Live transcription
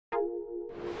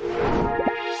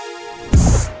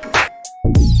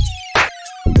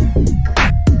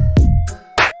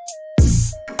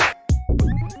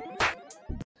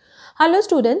Hello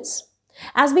students,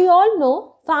 as we all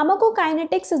know,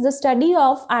 pharmacokinetics is the study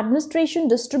of administration,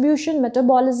 distribution,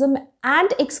 metabolism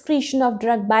and excretion of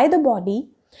drug by the body.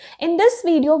 In this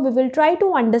video, we will try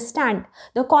to understand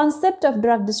the concept of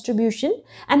drug distribution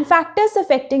and factors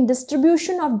affecting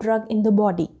distribution of drug in the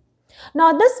body.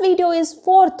 Now this video is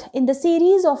fourth in the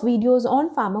series of videos on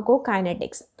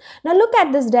pharmacokinetics. Now look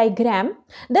at this diagram.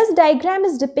 This diagram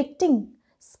is depicting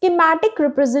schematic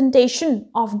representation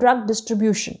of drug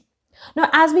distribution.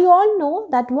 Now, as we all know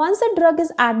that once a drug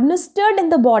is administered in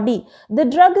the body, the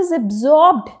drug is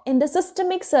absorbed in the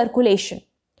systemic circulation.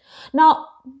 Now,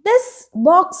 this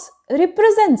box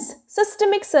represents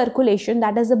systemic circulation,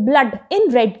 that is the blood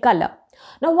in red color.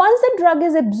 Now, once the drug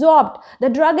is absorbed, the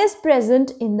drug is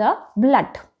present in the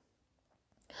blood.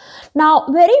 Now,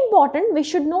 very important, we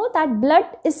should know that blood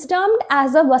is termed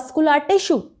as a vascular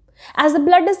tissue, as the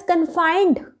blood is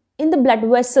confined in the blood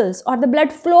vessels, or the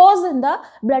blood flows in the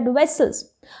blood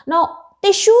vessels. Now,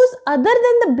 tissues other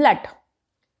than the blood,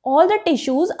 all the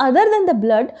tissues other than the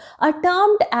blood are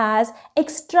termed as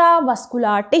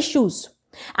extravascular tissues.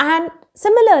 And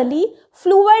similarly,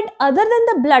 fluid other than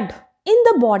the blood in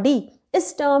the body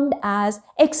is termed as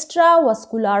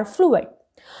extravascular fluid.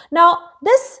 Now,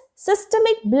 this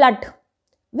systemic blood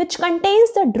which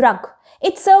contains the drug,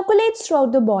 it circulates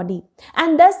throughout the body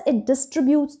and thus it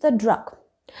distributes the drug.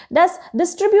 Thus,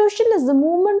 distribution is the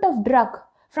movement of drug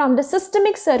from the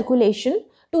systemic circulation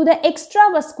to the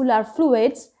extravascular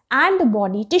fluids and the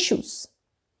body tissues.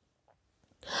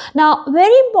 Now,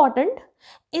 very important,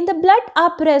 in the blood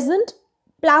are present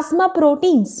plasma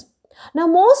proteins. Now,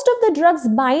 most of the drugs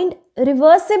bind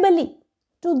reversibly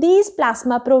to these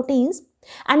plasma proteins,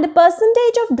 and the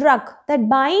percentage of drug that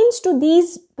binds to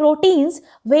these proteins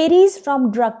varies from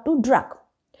drug to drug.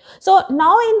 So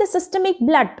now in the systemic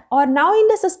blood or now in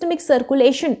the systemic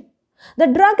circulation, the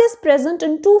drug is present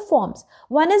in two forms.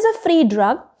 One is a free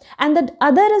drug and the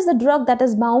other is the drug that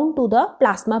is bound to the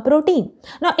plasma protein.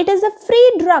 Now it is a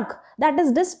free drug that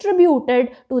is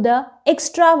distributed to the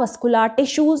extravascular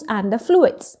tissues and the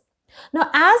fluids.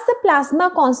 Now as the plasma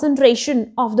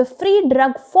concentration of the free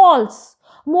drug falls,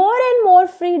 more and more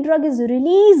free drug is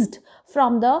released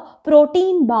from the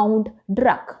protein bound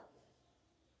drug.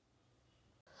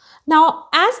 Now,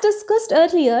 as discussed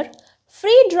earlier,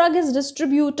 free drug is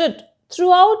distributed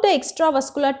throughout the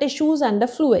extravascular tissues and the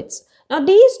fluids. Now,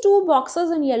 these two boxes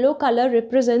in yellow color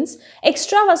represents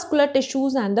extravascular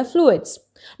tissues and the fluids.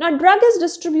 Now, drug is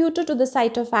distributed to the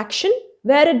site of action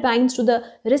where it binds to the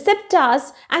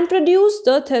receptors and produce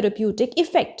the therapeutic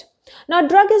effect. Now,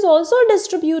 drug is also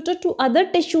distributed to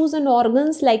other tissues and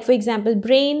organs like, for example,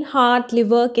 brain, heart,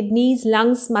 liver, kidneys,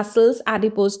 lungs, muscles,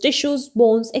 adipose tissues,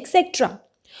 bones, etc.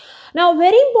 Now,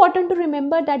 very important to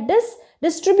remember that this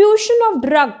distribution of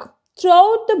drug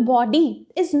throughout the body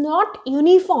is not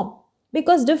uniform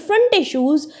because different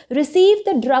tissues receive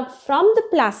the drug from the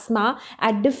plasma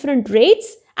at different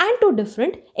rates and to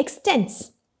different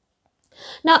extents.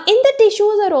 Now, in the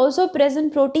tissues are also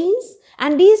present proteins,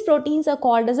 and these proteins are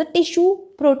called as a tissue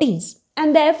proteins.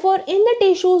 And therefore, in the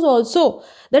tissues also,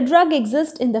 the drug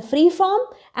exists in the free form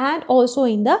and also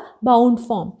in the bound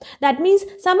form. That means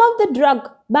some of the drug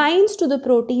binds to the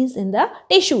proteins in the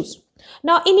tissues.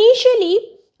 Now, initially,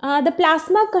 the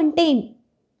plasma contains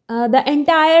the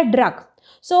entire drug.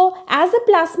 So, as the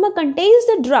plasma contains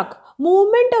the drug,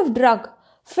 movement of drug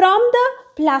from the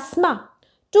plasma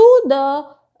to the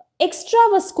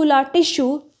extravascular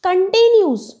tissue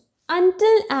continues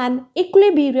until an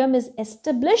equilibrium is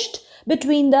established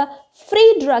between the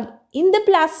free drug in the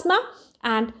plasma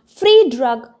and free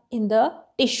drug in the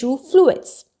tissue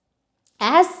fluids.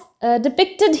 As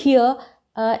depicted here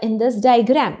in this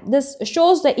diagram, this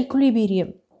shows the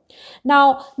equilibrium.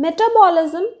 Now,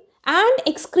 metabolism and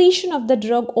excretion of the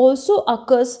drug also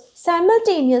occurs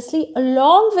simultaneously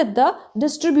along with the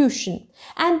distribution,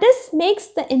 and this makes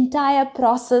the entire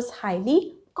process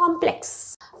highly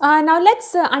complex. Now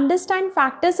let's understand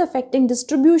factors affecting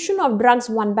distribution of drugs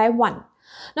one by one.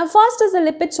 Now first is the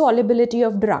lipid solubility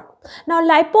of drug. Now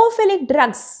lipophilic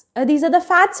drugs, these are the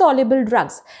fat soluble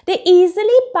drugs. They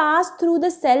easily pass through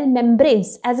the cell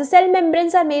membranes as the cell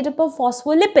membranes are made up of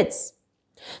phospholipids.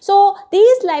 So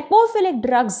these lipophilic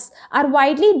drugs are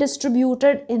widely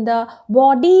distributed in the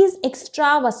body's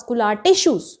extravascular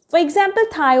tissues. For example,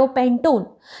 thiopentone.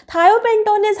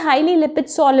 Thiopentone is highly lipid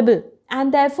soluble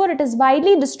and therefore it is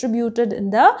widely distributed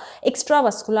in the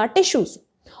extravascular tissues.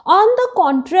 On the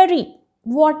contrary,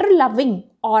 water-loving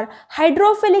or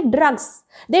hydrophilic drugs,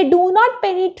 they do not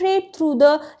penetrate through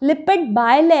the lipid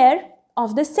bilayer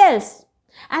of the cells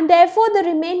and therefore they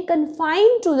remain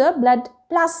confined to the blood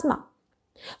plasma.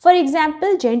 For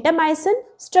example, gentamicin,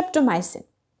 streptomycin.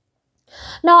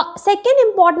 Now, second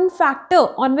important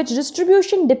factor on which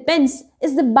distribution depends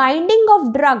is the binding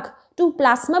of drug to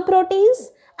plasma proteins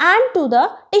and to the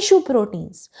tissue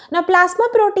proteins. Now, plasma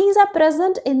proteins are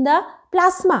present in the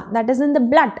plasma, that is in the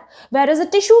blood, whereas the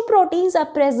tissue proteins are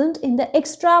present in the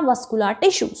extravascular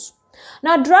tissues.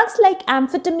 Now, drugs like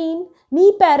amphetamine,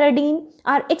 meperidine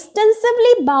are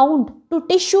extensively bound to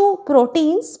tissue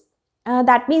proteins.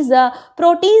 That means the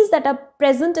proteins that are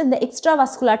present in the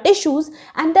extravascular tissues,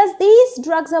 and thus these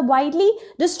drugs are widely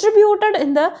distributed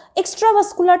in the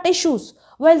extravascular tissues,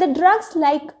 while the drugs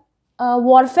like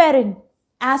warfarin,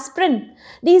 aspirin,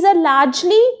 these are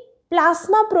largely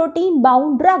plasma protein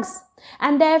bound drugs,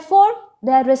 and therefore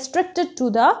they are restricted to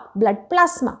the blood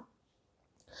plasma.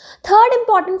 Third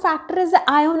important factor is the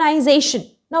ionization.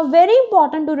 Now, very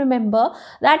important to remember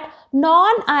that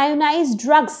non-ionized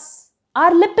drugs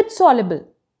are lipid soluble.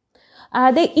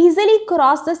 They easily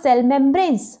cross the cell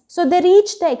membranes, so they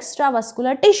reach the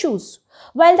extravascular tissues.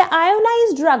 While the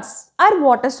ionized drugs are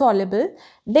water soluble,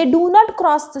 they do not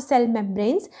cross the cell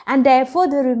membranes and therefore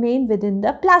they remain within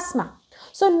the plasma.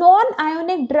 So,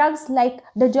 non-ionic drugs like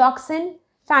digoxin,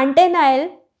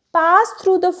 fentanyl pass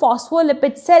through the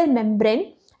phospholipid cell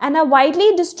membrane and are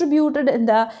widely distributed in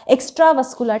the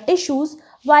extravascular tissues,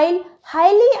 while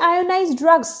highly ionized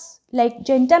drugs like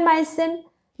gentamicin,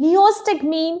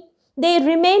 neostigmine, they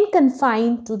remain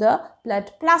confined to the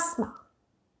blood plasma.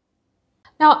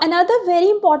 Now, another very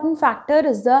important factor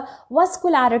is the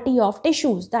vascularity of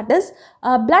tissues, that is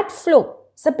blood flow,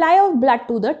 supply of blood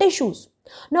to the tissues.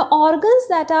 Now, organs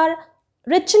that are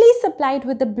richly supplied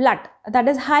with the blood, that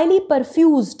is highly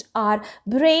perfused, are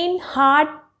brain, heart,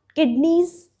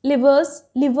 kidneys,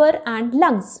 liver and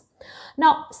lungs.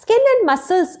 Now, skin and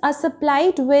muscles are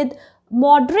supplied with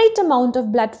moderate amount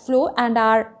of blood flow and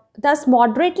are thus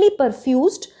moderately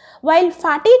perfused, while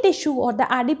fatty tissue or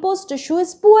the adipose tissue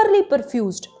is poorly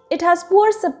perfused. It has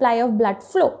poor supply of blood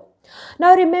flow.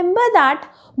 Now, remember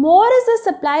that more is the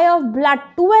supply of blood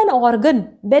to an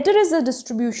organ, better is the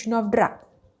distribution of drug.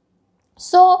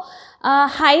 So,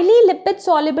 highly lipid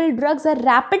soluble drugs are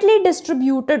rapidly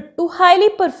distributed to highly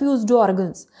perfused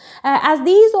organs, as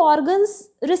these organs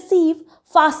receive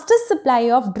fastest supply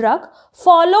of drug,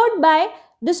 followed by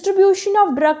distribution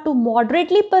of drug to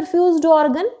moderately perfused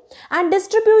organ, and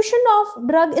distribution of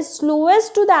drug is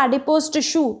slowest to the adipose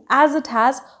tissue as it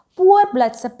has poor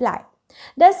blood supply.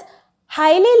 Thus,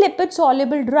 highly lipid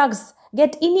soluble drugs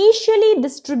get initially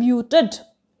distributed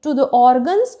to the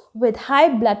organs with high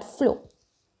blood flow.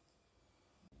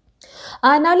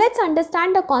 Now let's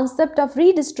understand the concept of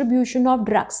redistribution of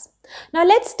drugs. Now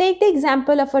let's take the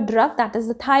example of a drug, that is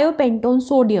the thiopentone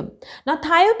sodium. Now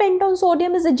thiopentone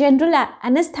sodium is a general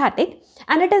anesthetic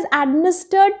and it is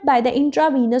administered by the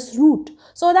intravenous route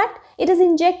so that it is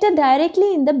injected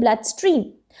directly in the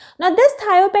bloodstream. Now this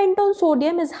thiopentone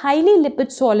sodium is highly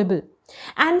lipid soluble,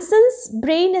 and since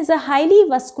brain is a highly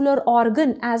vascular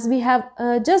organ as we have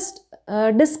just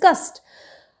discussed,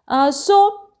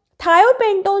 so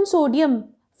thiopentone sodium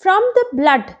from the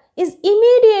blood is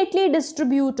immediately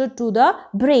distributed to the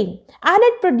brain and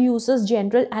it produces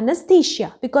general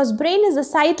anesthesia because brain is the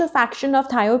site of action of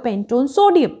thiopentone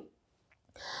sodium.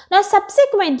 Now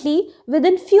subsequently,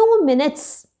 within few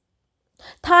minutes,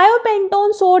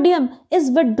 thiopentone sodium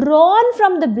is withdrawn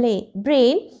from the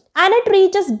brain and it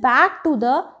reaches back to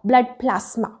the blood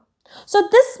plasma. So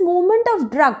this movement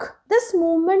of drug, this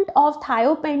movement of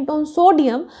thiopentone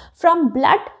sodium from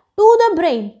blood to the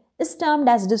brain is termed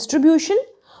as distribution,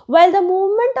 while the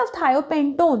movement of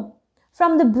thiopentone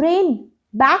from the brain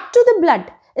back to the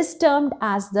blood is termed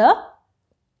as the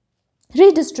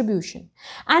redistribution.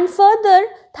 And further,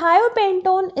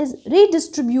 thiopentone is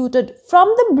redistributed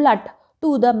from the blood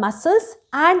to the muscles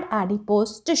and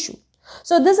adipose tissue.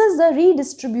 So this is the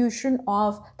redistribution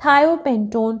of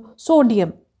thiopentone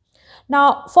sodium.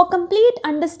 Now, for complete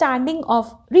understanding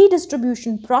of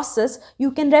redistribution process,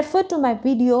 you can refer to my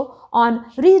video on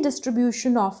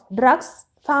redistribution of drugs,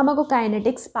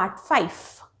 pharmacokinetics part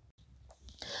 5.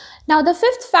 Now, the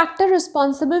fifth factor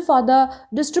responsible for the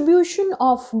distribution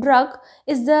of drug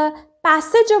is the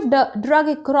passage of the drug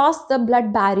across the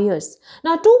blood barriers.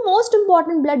 Now, two most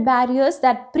important blood barriers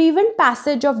that prevent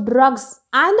passage of drugs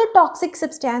and the toxic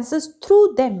substances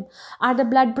through them are the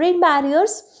blood-brain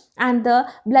barriers and the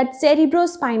blood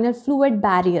cerebrospinal fluid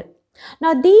barrier.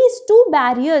 Now, these two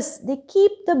barriers, they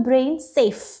keep the brain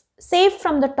safe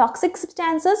from the toxic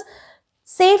substances,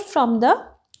 safe from the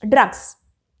drugs.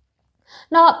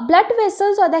 Now, blood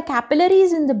vessels or the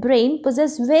capillaries in the brain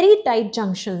possess very tight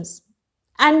junctions.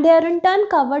 and they are in turn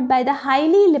covered by the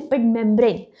highly lipid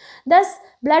membrane. Thus,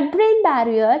 blood-brain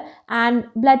barrier and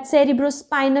blood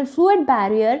cerebrospinal fluid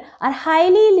barrier are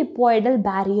highly lipoidal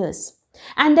barriers,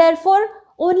 and therefore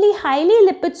only highly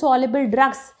lipid-soluble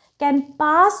drugs can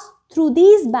pass through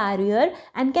these barriers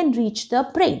and can reach the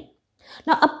brain.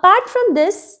 Now, apart from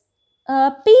this,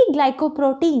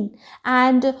 P-glycoprotein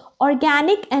and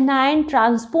organic anion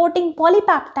transporting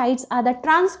polypeptides are the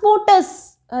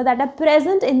transporters that are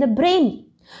present in the brain.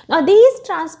 Now, these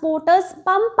transporters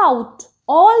pump out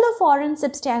all the foreign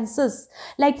substances,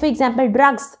 like for example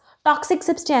drugs, toxic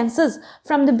substances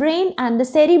from the brain and the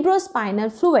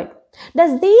cerebrospinal fluid.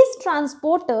 Thus, these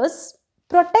transporters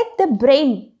protect the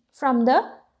brain from the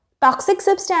toxic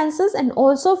substances and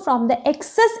also from the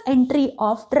excess entry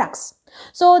of drugs.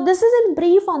 So this is in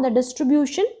brief on the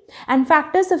distribution and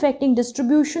factors affecting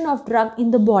distribution of drug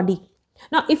in the body.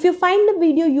 Now, if you find the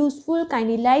video useful,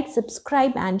 kindly like,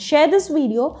 subscribe and share this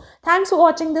video. Thanks for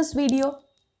watching this video.